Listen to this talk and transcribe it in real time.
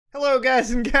Hello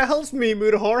guys and gals, me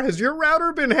Mutahar. Has your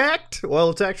router been hacked? Well,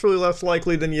 it's actually less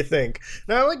likely than you think.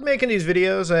 Now, I like making these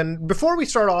videos, and before we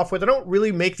start off with, I don't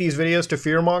really make these videos to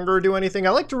fearmonger or do anything.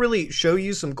 I like to really show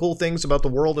you some cool things about the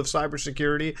world of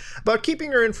cybersecurity, about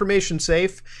keeping your information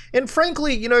safe, and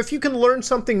frankly, if you can learn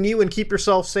something new and keep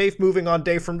yourself safe moving on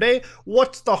day from day,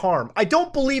 what's the harm? I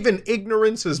don't believe in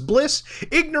ignorance is bliss.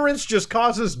 Ignorance just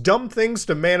causes dumb things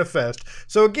to manifest.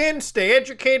 So again, stay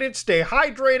educated, stay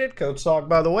hydrated, code SOG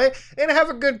by the way, and have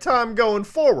a good time going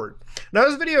forward. Now,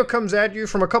 this video comes at you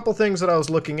from a couple things that I was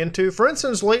looking into. For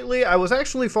instance, lately, I was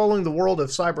actually following the world of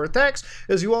cyber attacks.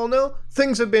 As you all know,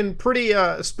 things have been pretty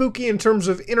spooky in terms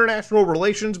of international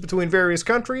relations between various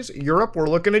countries. Europe, we're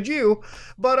looking at you.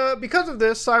 But because of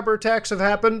this, cyber attacks have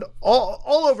happened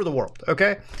all over the world,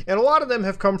 okay? And a lot of them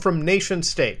have come from nation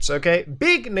states, okay?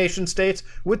 Big nation states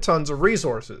with tons of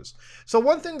resources. So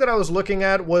one thing that I was looking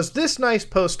at was this nice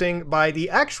posting by the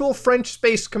actual French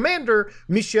space commander,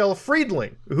 Michel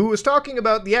Friedling, who was talking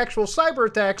about the actual cyber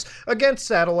attacks against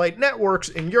satellite networks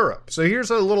in Europe. So here's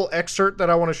a little excerpt that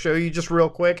I want to show you just real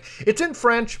quick. It's in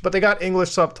French, but they got English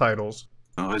subtitles.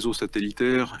 Un réseau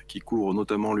satellitaire qui couvre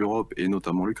notamment l'Europe et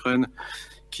notamment l'Ukraine,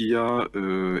 qui a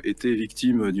été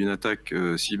victime d'une attaque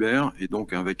cyber, et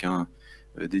donc avec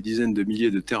des dizaines de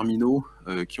milliers de terminaux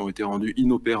qui ont été rendus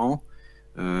inopérants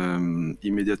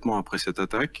immédiatement après cette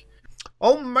attaque.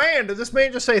 Oh man, did this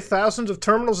man just say thousands of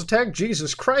terminals attacked?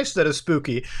 Jesus Christ, that is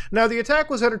spooky. Now, the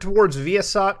attack was headed towards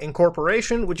Viasat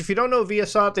Incorporation, which if you don't know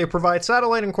Viasat, they provide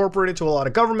satellite incorporated to a lot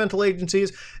of governmental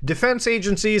agencies, defense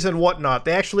agencies, and whatnot.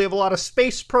 They actually have a lot of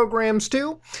space programs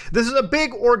too. This is a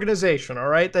big organization, all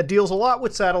right, that deals a lot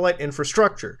with satellite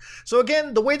infrastructure. So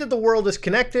again, the way that the world is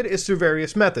connected is through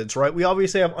various methods, right? We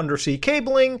obviously have undersea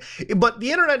cabling, but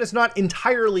the internet is not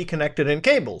entirely connected in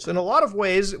cables. In a lot of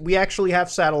ways, we actually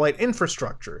have satellite infrastructure.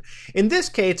 In this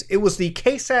case, it was the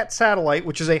KSAT satellite,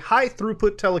 which is a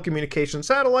high-throughput telecommunication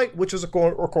satellite, which is, of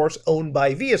course, owned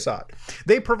by Viasat.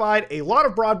 They provide a lot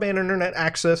of broadband internet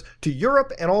access to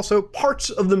Europe and also parts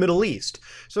of the Middle East.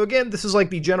 So again, this is like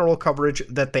the general coverage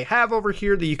that they have over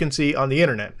here that you can see on the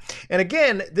internet. And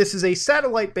again, this is a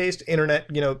satellite-based internet,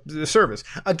 service.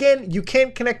 Again, you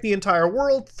can't connect the entire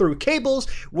world through cables.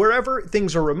 Wherever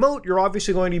things are remote, you're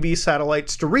obviously going to be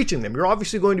satellites to reaching them. You're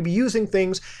obviously going to be using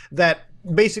things that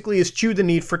basically eschew the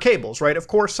need for cables, right? Of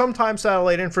course, sometimes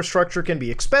satellite infrastructure can be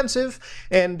expensive,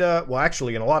 and, well,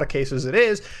 actually, in a lot of cases it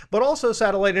is, but also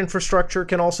satellite infrastructure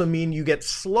can also mean you get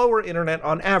slower internet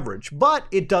on average, but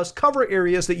it does cover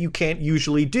areas that you can't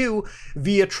usually do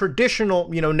via traditional,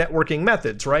 networking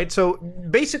methods, right? So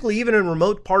basically, even in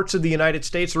remote parts of the United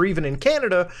States or even in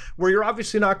Canada, where you're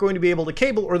obviously not going to be able to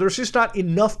cable, or there's just not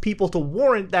enough people to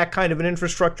warrant that kind of an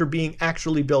infrastructure being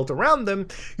actually built around them,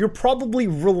 you're probably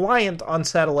reliant on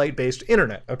satellite-based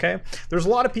internet, okay? There's a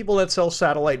lot of people that sell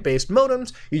satellite-based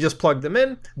modems. You just plug them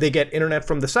in, they get internet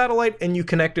from the satellite, and you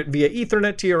connect it via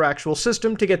Ethernet to your actual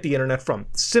system to get the internet from.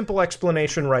 Simple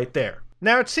explanation right there.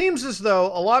 Now, it seems as though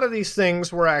a lot of these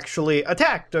things were actually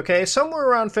attacked, okay? Somewhere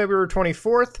around February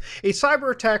 24th, a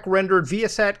cyber attack rendered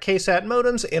Viasat KSAT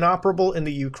modems inoperable in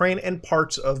the Ukraine and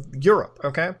parts of Europe,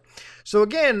 okay? So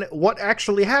again, what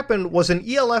actually happened was an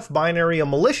ELF binary, a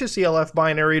malicious ELF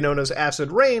binary known as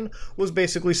Acid Rain, was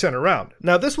basically sent around.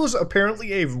 Now, this was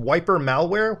apparently a wiper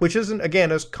malware, which isn't,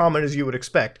 again, as common as you would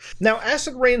expect. Now,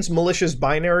 Acid Rain's malicious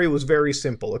binary was very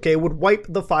simple, okay? It would wipe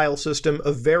the file system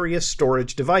of various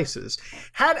storage devices.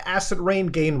 Had Acid Rain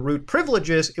gain root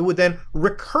privileges, it would then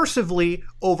recursively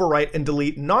overwrite and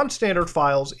delete non-standard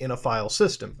files in a file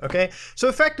system, okay? So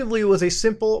effectively, it was a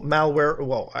simple malware.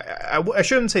 Well, I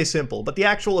shouldn't say simple, but the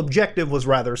actual objective was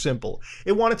rather simple.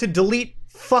 It wanted to delete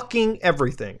fucking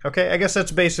everything, okay? I guess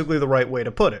that's basically the right way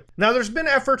to put it. Now, there's been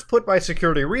efforts put by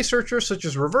security researchers such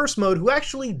as Reverse Mode who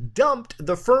actually dumped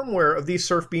the firmware of these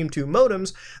SurfBeam 2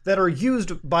 modems that are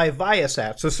used by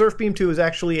Viasat. So SurfBeam 2 is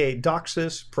actually a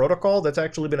DOCSIS protocol that's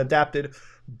actually been adapted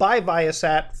by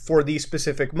Viasat for these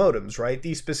specific modems, right?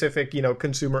 These specific,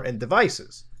 consumer end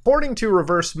devices. According to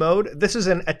Reverse Mode, this is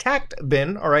an attacked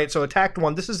bin, all right? So attacked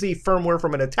one, this is the firmware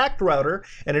from an attacked router,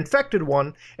 an infected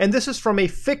one, and this is from a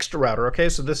fixed router, okay?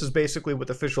 So this is basically with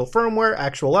official firmware,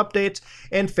 actual updates,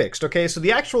 and fixed, okay? So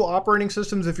the actual operating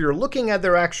systems, if you're looking at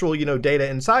their actual, data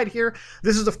inside here,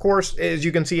 this is, of course, as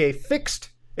you can see, a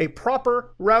fixed, a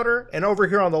proper router, and over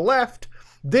here on the left,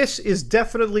 this is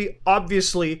definitely,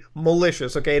 obviously,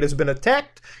 malicious, okay? It has been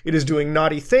attacked, it is doing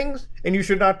naughty things, and you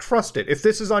should not trust it. If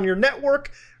this is on your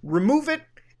network, remove it,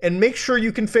 and make sure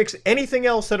you can fix anything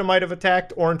else that it might have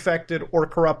attacked or infected or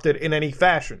corrupted in any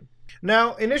fashion.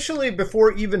 Now, initially,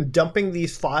 before even dumping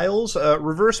these files,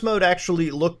 Reverse Mode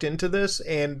actually looked into this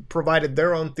and provided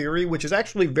their own theory, which is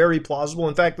actually very plausible.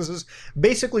 In fact, this is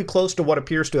basically close to what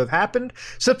appears to have happened.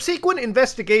 Subsequent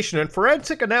investigation and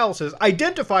forensic analysis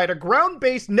identified a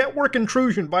ground-based network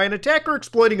intrusion by an attacker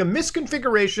exploiting a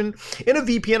misconfiguration in a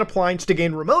VPN appliance to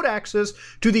gain remote access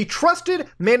to the trusted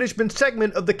management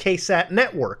segment of the KSAT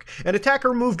network. An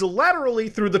attacker moved laterally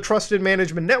through the trusted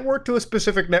management network to a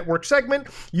specific network segment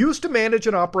used to manage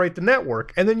and operate the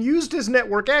network, and then used his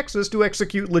network access to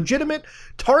execute legitimate,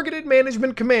 targeted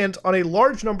management commands on a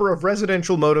large number of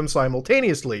residential modems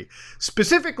simultaneously.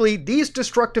 Specifically, these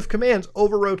destructive commands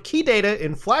overwrote key data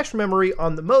in flash memory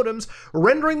on the modems,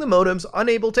 rendering the modems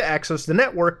unable to access the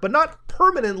network, but not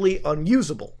permanently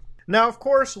unusable. Now, of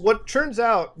course, what turns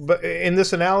out in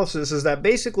this analysis is that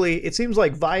basically it seems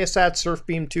like Viasat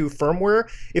Surfbeam 2 firmware,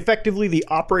 effectively the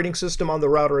operating system on the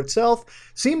router itself,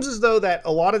 seems as though that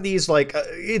a lot of these,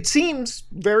 it seems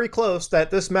very close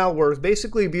that this malware is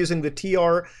basically abusing the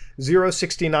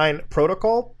TR-069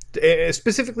 protocol,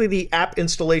 specifically the app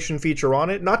installation feature on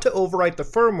it, not to overwrite the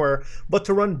firmware, but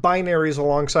to run binaries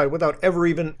alongside without ever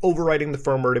even overwriting the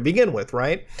firmware to begin with,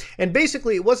 right? And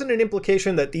basically, it wasn't an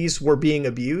implication that these were being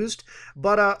abused,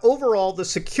 but overall, the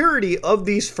security of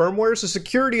these firmwares, the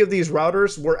security of these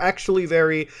routers were actually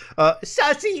very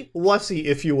sassy-wussy,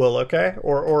 if you will, okay?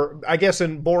 Or I guess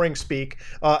in boring speak,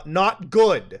 not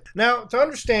good. Now, to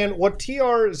understand what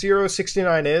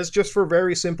TR-069 is, just for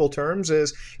very simple terms,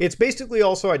 is it's basically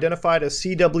also identified as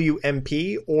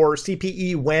CWMP or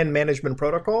CPE WAN Management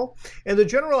Protocol, and the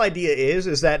general idea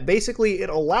is that basically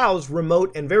it allows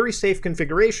remote and very safe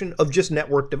configuration of just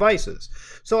network devices.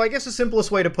 So I guess the simplest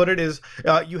way to put it is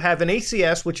you have an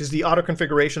ACS, which is the auto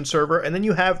configuration server, and then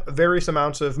you have various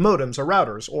amounts of modems or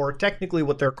routers, or technically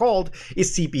what they're called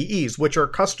is CPEs, which are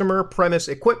customer premise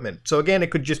equipment. So again,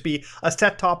 it could just be a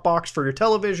set-top box for your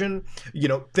television,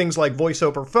 things like voice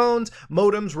over phones,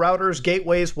 modems, routers,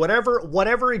 gateways,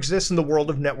 whatever exists in the world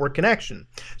of network connection.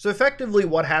 So effectively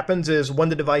what happens is when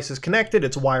the device is connected,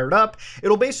 it's wired up,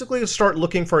 it'll basically start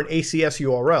looking for an ACS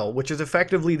URL, which is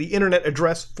effectively the internet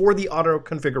address for the auto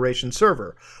configuration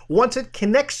server. Once it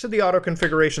connects to the auto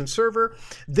configuration server,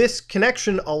 this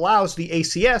connection allows the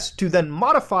ACS to then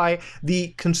modify the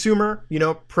consumer,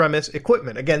 premise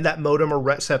equipment. Again, that modem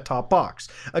or set-top box.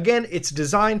 Again, it's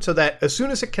designed so that as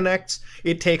soon as it connects,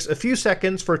 it takes a few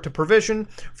seconds for it to provision,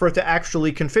 for it to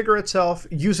actually configure itself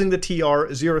using the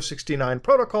TR-069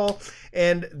 protocol,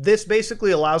 and this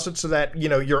basically allows it so that,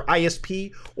 your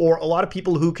ISP or a lot of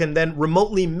people who can then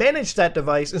remotely manage that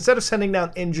device instead of sending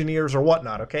down engineers or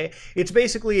whatnot, okay? It's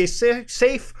basically a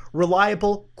safe,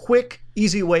 reliable, quick,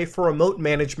 easy way for remote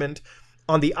management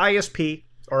on the ISP,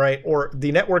 all right, or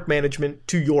the network management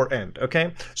to your end,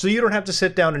 okay? So you don't have to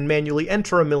sit down and manually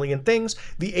enter a million things.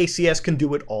 The ACS can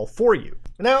do it all for you.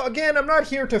 Now, again, I'm not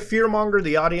here to fearmonger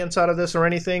the audience out of this or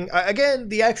anything. Again,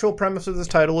 the actual premise of this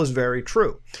title is very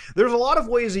true. There's a lot of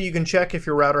ways that you can check if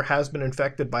your router has been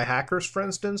infected by hackers, for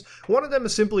instance. One of them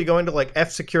is simply going to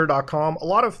fsecure.com. A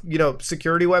lot of,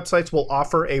 security websites will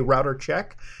offer a router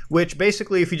check, which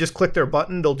basically if you just click their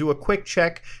button, they'll do a quick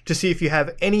check to see if you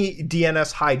have any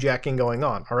DNS hijacking going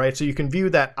on, all right? So you can view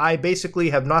that I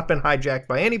basically have not been hijacked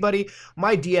by anybody.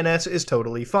 My DNS is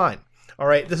totally fine. All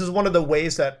right, this is one of the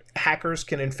ways that hackers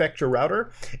can infect your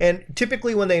router. And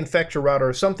typically when they infect your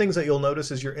router, some things that you'll notice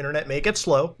is your internet may get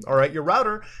slow. All right, your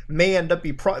router may end up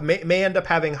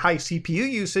having high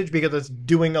CPU usage because it's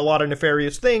doing a lot of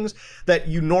nefarious things that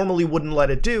you normally wouldn't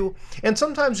let it do. And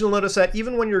sometimes you'll notice that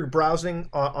even when you're browsing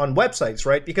on websites,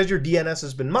 right, because your DNS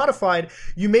has been modified,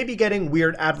 you may be getting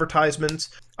weird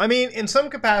advertisements. I mean, in some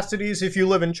capacities, if you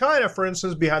live in China, for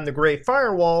instance, behind the Great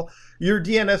Firewall, your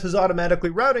DNS is automatically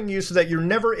routing you so that you're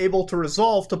never able to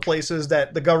resolve to places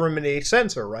that the government may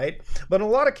censor, right? But in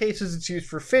a lot of cases, it's used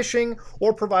for phishing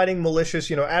or providing malicious,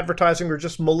 advertising or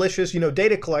just malicious,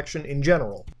 data collection in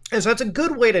general. And so that's a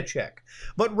good way to check.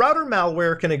 But router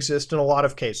malware can exist in a lot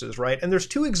of cases, right? And there's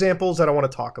two examples that I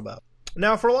want to talk about.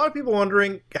 Now, for a lot of people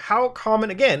wondering, how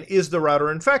common, again, is the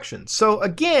router infection? So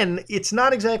again, it's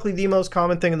not exactly the most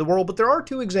common thing in the world, but there are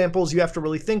two examples you have to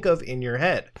really think of in your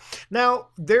head. Now,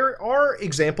 there are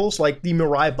examples like the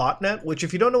Mirai botnet, which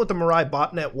if you don't know what the Mirai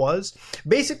botnet was,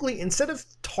 basically instead of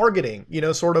targeting,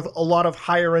 sort of a lot of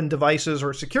higher end devices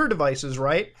or secure devices,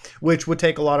 right, which would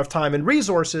take a lot of time and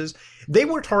resources, they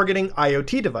were targeting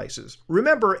IoT devices.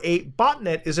 Remember, a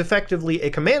botnet is effectively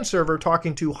a command server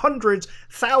talking to hundreds,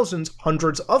 thousands,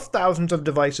 hundreds of thousands of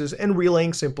devices and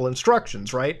relaying simple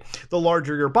instructions, right? The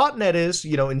larger your botnet is,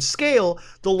 in scale,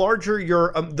 the larger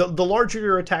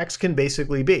your attacks can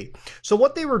basically be. So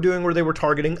what they were doing were they were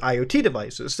targeting IoT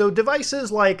devices. So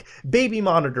devices like baby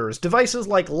monitors, devices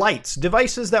like lights,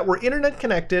 devices that were internet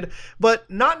connected, but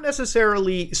not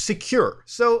necessarily secure.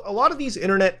 So a lot of these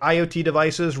internet IoT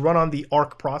devices run on the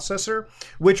ARC processor,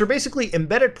 which are basically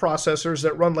embedded processors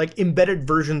that run like embedded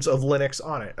versions of Linux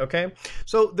on it, okay?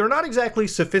 So they're not exactly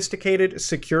sophisticated,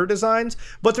 secure designs,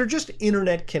 but they're just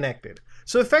internet connected.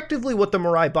 So effectively what the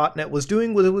Mirai botnet was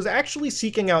doing was it was actually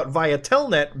seeking out via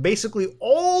Telnet basically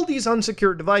all these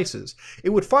unsecured devices. It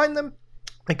would find them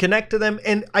and connect to them,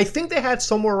 and I think they had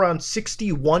somewhere around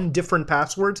 61 different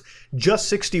passwords, just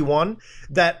 61,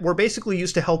 that were basically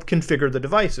used to help configure the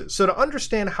devices. So to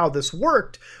understand how this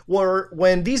worked,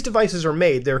 when these devices are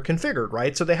made, they're configured,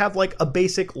 right? So they have like a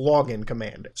basic login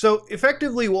command. So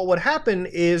effectively what would happen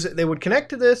is they would connect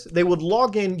to this, they would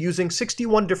log in using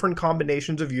 61 different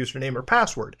combinations of username or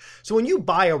password. So when you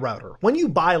buy a router, when you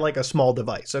buy like a small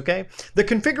device, okay, the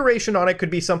configuration on it could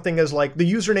be something as like the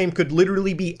username could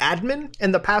literally be admin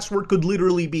and the password could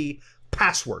literally be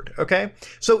password, okay?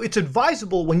 So it's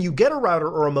advisable when you get a router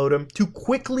or a modem to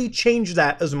quickly change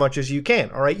that as much as you can,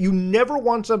 all right? You never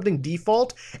want something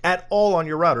default at all on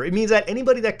your router. It means that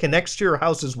anybody that connects to your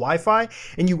house's Wi-Fi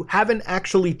and you haven't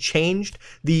actually changed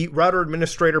the router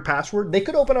administrator password, they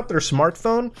could open up their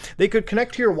smartphone, they could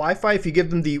connect to your Wi-Fi if you give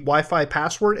them the Wi-Fi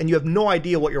password and you have no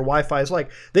idea what your Wi-Fi is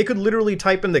like. They could literally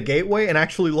type in the gateway and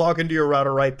actually log into your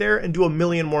router right there and do a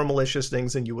million more malicious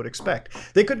things than you would expect.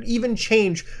 They could even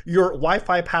change your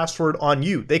Wi-Fi password on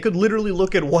you. They could literally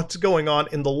look at what's going on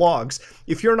in the logs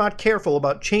if you're not careful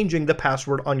about changing the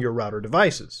password on your router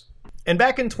devices. And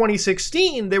back in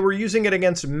 2016, they were using it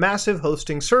against massive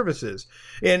hosting services,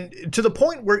 and to the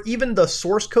point where even the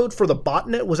source code for the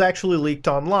botnet was actually leaked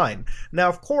online. Now,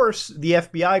 of course, the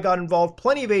FBI got involved,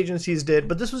 plenty of agencies did,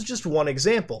 but this was just one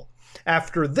example.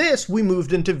 After this, we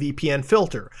moved into VPN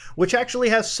Filter, which actually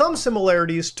has some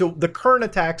similarities to the current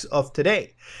attacks of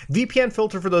today. VPN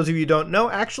Filter, for those of you who don't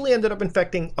know, actually ended up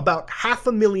infecting about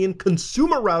 500,000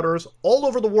 consumer routers all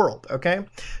over the world, okay?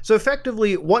 So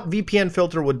effectively, what VPN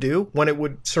Filter would do when it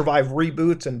would survive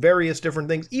reboots and various different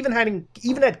things, even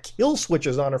had kill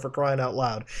switches on it for crying out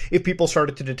loud, if people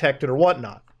started to detect it or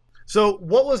whatnot. So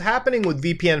what was happening with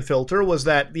VPN Filter was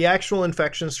that the actual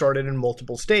infection started in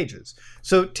multiple stages.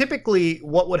 So typically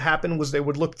what would happen was they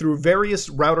would look through various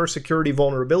router security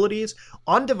vulnerabilities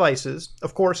on devices.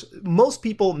 Of course, most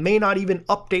people may not even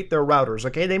update their routers,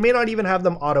 okay? They may not even have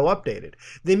them auto-updated.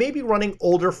 They may be running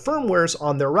older firmwares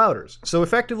on their routers. So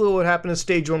effectively what would happen is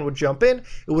stage one would jump in,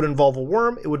 it would involve a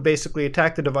worm, it would basically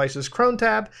attack the device's cron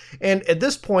tab, and at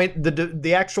this point,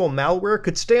 the actual malware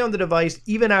could stay on the device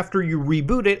even after you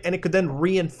reboot it, and it could then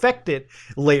reinfect it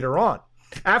later on.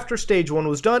 After stage 1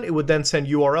 was done, it would then send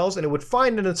URLs and it would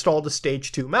find and install the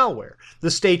stage 2 malware. The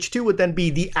stage 2 would then be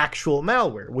the actual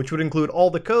malware, which would include all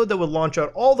the code that would launch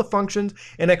out all the functions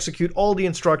and execute all the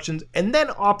instructions, and then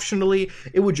optionally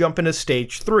it would jump into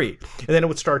stage 3. And then it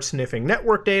would start sniffing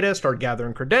network data, start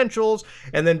gathering credentials,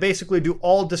 and then basically do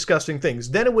all disgusting things.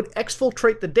 Then it would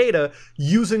exfiltrate the data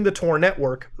using the Tor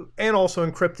network and also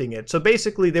encrypting it. So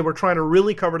basically they were trying to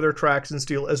really cover their tracks and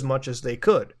steal as much as they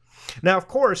could. Now, of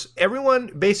course,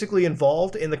 everyone basically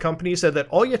involved in the company said that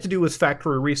all you have to do is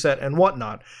factory reset and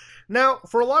whatnot. Now,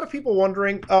 for a lot of people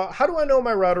wondering, how do I know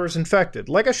my router is infected?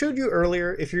 Like I showed you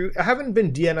earlier, if you haven't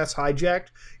been DNS hijacked,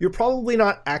 you're probably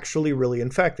not actually really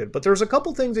infected. But there's a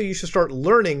couple things that you should start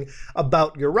learning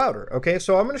about your router, okay?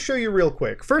 So I'm going to show you real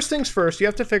quick. First things first, you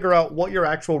have to figure out what your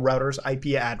actual router's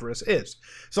IP address is.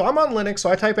 So I'm on Linux, so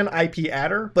I type in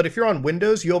ipadder, but if you're on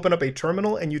Windows, you open up a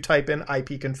terminal and you type in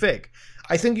ipconfig.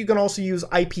 I think you can also use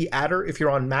ipadder if you're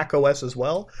on Mac OS as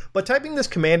well, but typing this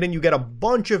command in, you get a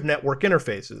bunch of network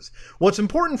interfaces. What's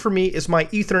important for me is my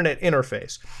Ethernet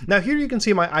interface. Now here you can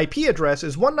see my IP address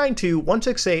is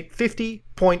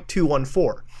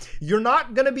 192.168.50.214. You're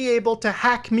not going to be able to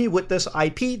hack me with this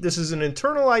IP. This is an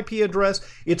internal IP address.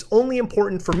 It's only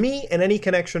important for me and any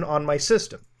connection on my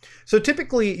system. So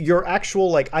typically your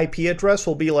actual IP address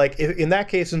will be like, in that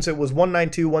case, since it was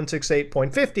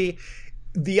 192.168.50,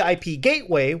 the IP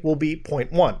gateway will be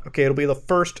 0.1. Okay, it'll be the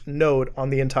first node on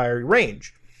the entire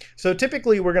range. So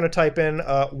typically we're going to type in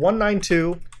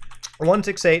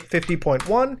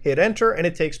 192.168.50.1, hit enter, and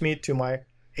it takes me to my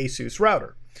ASUS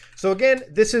router. So again,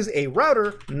 this is a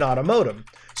router, not a modem.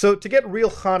 So to get real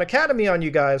Khan Academy on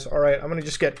you guys, all right, I'm going to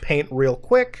just get Paint real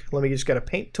quick. Let me just get a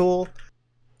Paint tool.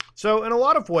 So in a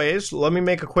lot of ways, let me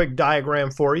make a quick diagram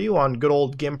for you on good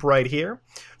old GIMP right here.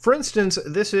 For instance,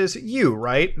 this is you,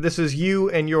 right? This is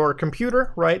you and your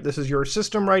computer, right? This is your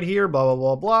system right here, blah, blah,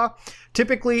 blah, blah.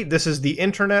 Typically, this is the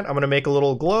internet. I'm going to make a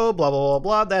little globe, blah, blah, blah,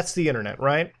 blah. That's the internet,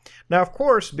 right? Now, of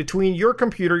course, between your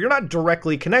computer, you're not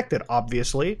directly connected,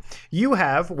 obviously. You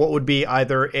have what would be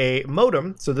either a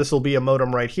modem, so this will be a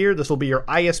modem right here. This will be your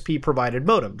ISP-provided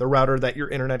modem, the router that your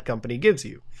internet company gives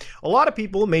you. A lot of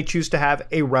people may choose to have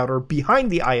a router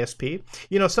behind the ISP,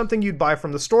 you know, something you'd buy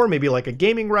from the store, maybe like a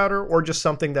gaming router, or just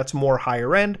something that's more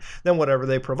higher end than whatever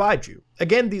they provide you.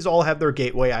 Again, these all have their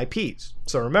gateway IPs,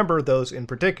 so remember those in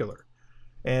particular.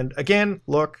 And again,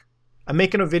 look, I'm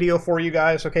making a video for you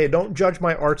guys, okay? Don't judge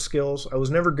my art skills. I was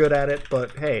never good at it,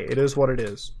 but hey, it is what it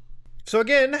is. So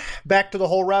again, back to the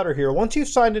whole router here. Once you've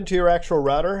signed into your actual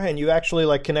router and you actually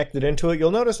like connected into it, you'll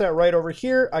notice that right over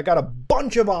here, I got a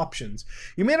bunch of options.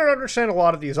 You may not understand a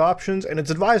lot of these options, and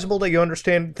it's advisable that you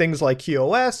understand things like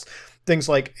QoS, things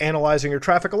like analyzing your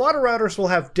traffic. A lot of routers will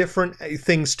have different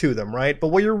things to them, right? But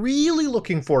what you're really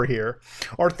looking for here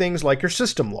are things like your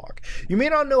system log. You may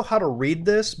not know how to read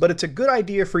this, but it's a good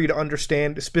idea for you to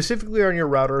understand specifically on your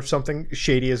router if something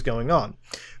shady is going on.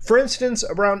 For instance,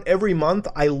 around every month,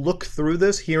 I look through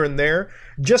this here and there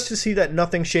just to see that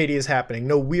nothing shady is happening.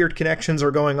 No weird connections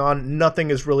are going on.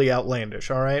 Nothing is really outlandish,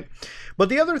 all right? But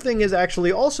the other thing is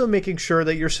actually also making sure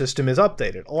that your system is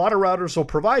updated. A lot of routers will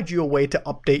provide you a way to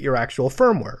update your actual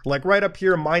firmware. Like right up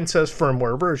here, mine says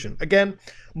firmware version. Again,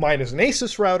 mine is an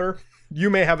Asus router.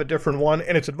 You may have a different one,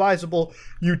 and it's advisable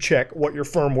you check what your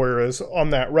firmware is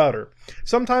on that router.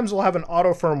 Sometimes we'll have an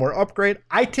auto firmware upgrade.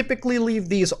 I typically leave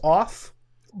these off,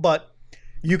 but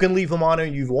you can leave them on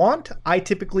if you want. I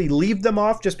typically leave them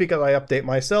off just because I update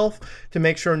myself to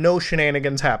make sure no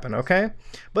shenanigans happen, okay?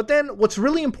 But then what's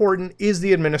really important is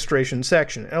the administration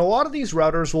section. And a lot of these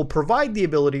routers will provide the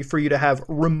ability for you to have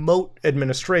remote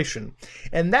administration.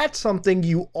 And that's something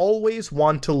you always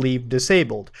want to leave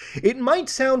disabled. It might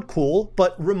sound cool,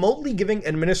 but remotely giving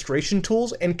administration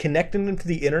tools and connecting them to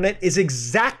the internet is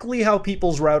exactly how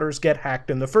people's routers get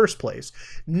hacked in the first place.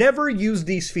 Never use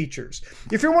these features.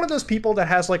 If you're one of those people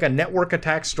that has like a network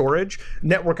attached storage,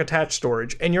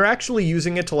 and you're actually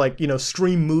using it to like, you know,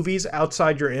 stream movies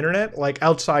outside your internet, like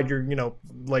outside your, you know,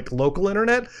 like local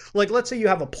internet. Like let's say you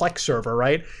have a Plex server,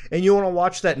 right? And you want to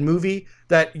watch that movie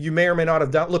that you may or may not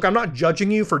have done. Look, I'm not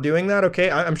judging you for doing that,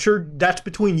 okay? I'm sure that's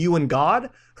between you and God.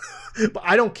 But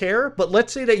I don't care. But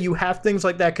let's say that you have things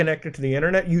like that connected to the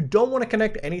internet. You don't want to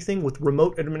connect anything with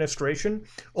remote administration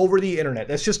over the internet.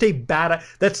 That's just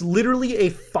that's literally a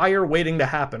fire waiting to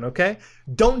happen, okay?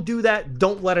 Don't do that.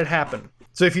 Don't let it happen.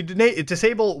 So if you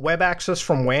disable web access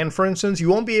from WAN, for instance, you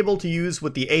won't be able to use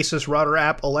with the Asus router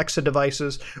app, Alexa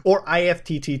devices, or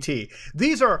IFTTT.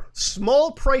 These are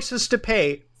small prices to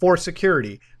pay for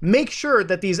security. Make sure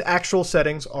that these actual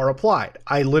settings are applied.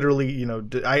 I literally, you know,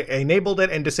 I enabled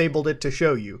it and disabled it to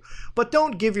show you. But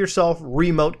don't give yourself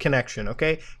remote connection,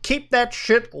 okay? Keep that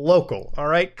shit local, all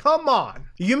right? Come on.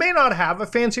 You may not have a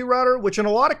fancy router, which in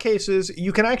a lot of cases,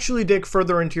 you can actually dig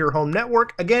further into your home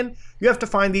network. Again, you have to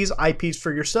find these IPs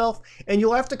for yourself, and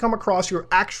you'll have to come across your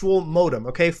actual modem,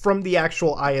 okay, from the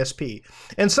actual ISP.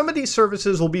 And some of these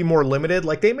services will be more limited,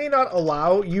 like they may not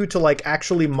allow you to like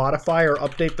actually modify or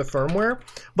update the firmware,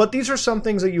 but these are some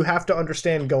things that you have to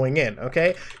understand going in,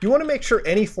 okay? You want to make sure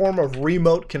any form of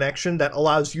remote connection that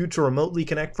allows you to remotely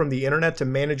connect from the internet to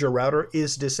manage your router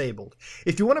is disabled.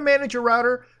 If you want to manage your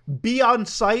router, be on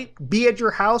site, be at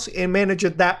your house, and manage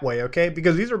it that way, okay?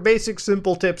 Because these are basic,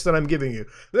 simple tips that I'm giving you.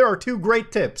 There are two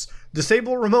great tips.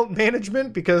 Disable remote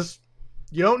management because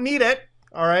you don't need it,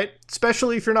 all right?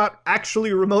 Especially if you're not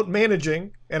actually remote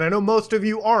managing, and I know most of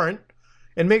you aren't.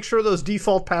 And make sure those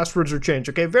default passwords are changed,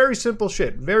 okay? Very simple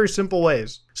shit, very simple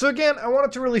ways. So again, I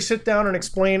wanted to really sit down and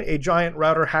explain a giant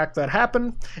router hack that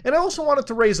happened, and I also wanted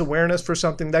to raise awareness for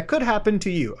something that could happen to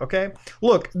you, okay?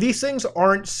 Look, these things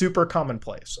aren't super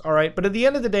commonplace, all right? But at the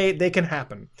end of the day, they can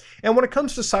happen. And when it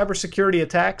comes to cybersecurity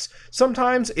attacks,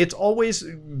 sometimes it's always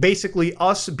basically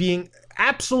us being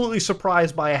absolutely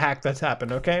surprised by a hack that's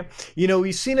happened, okay? You know,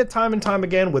 we've seen it time and time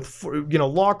again with, you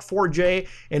know, Log4j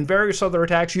and various other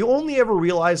attacks. You only ever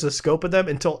realize the scope of them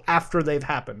until after they've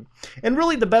happened. And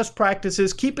really the best practice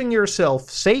is keeping yourself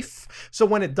safe, so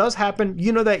when it does happen,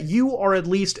 you know that you are at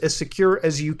least as secure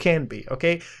as you can be,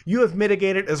 okay? You have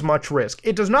mitigated as much risk.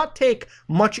 It does not take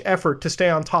much effort to stay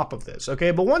on top of this,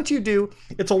 okay? But once you do,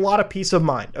 it's a lot of peace of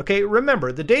mind, okay?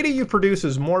 Remember, the data you produce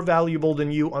is more valuable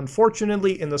than you,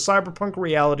 unfortunately, in the cyberpunk cyberpunk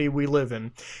reality we live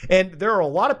in. And there are a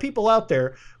lot of people out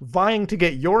there vying to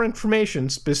get your information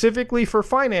specifically for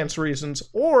finance reasons,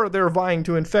 or they're vying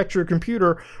to infect your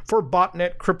computer for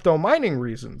botnet crypto mining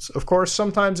reasons. Of course,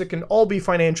 sometimes it can all be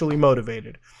financially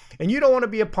motivated. And you don't want to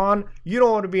be a pawn, you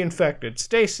don't want to be infected.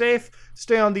 Stay safe,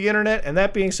 stay on the internet, and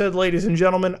that being said, ladies and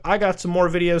gentlemen, I got some more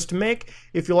videos to make.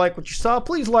 If you like what you saw,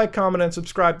 please like, comment, and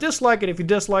subscribe. Dislike it if you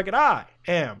dislike it. I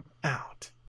am out.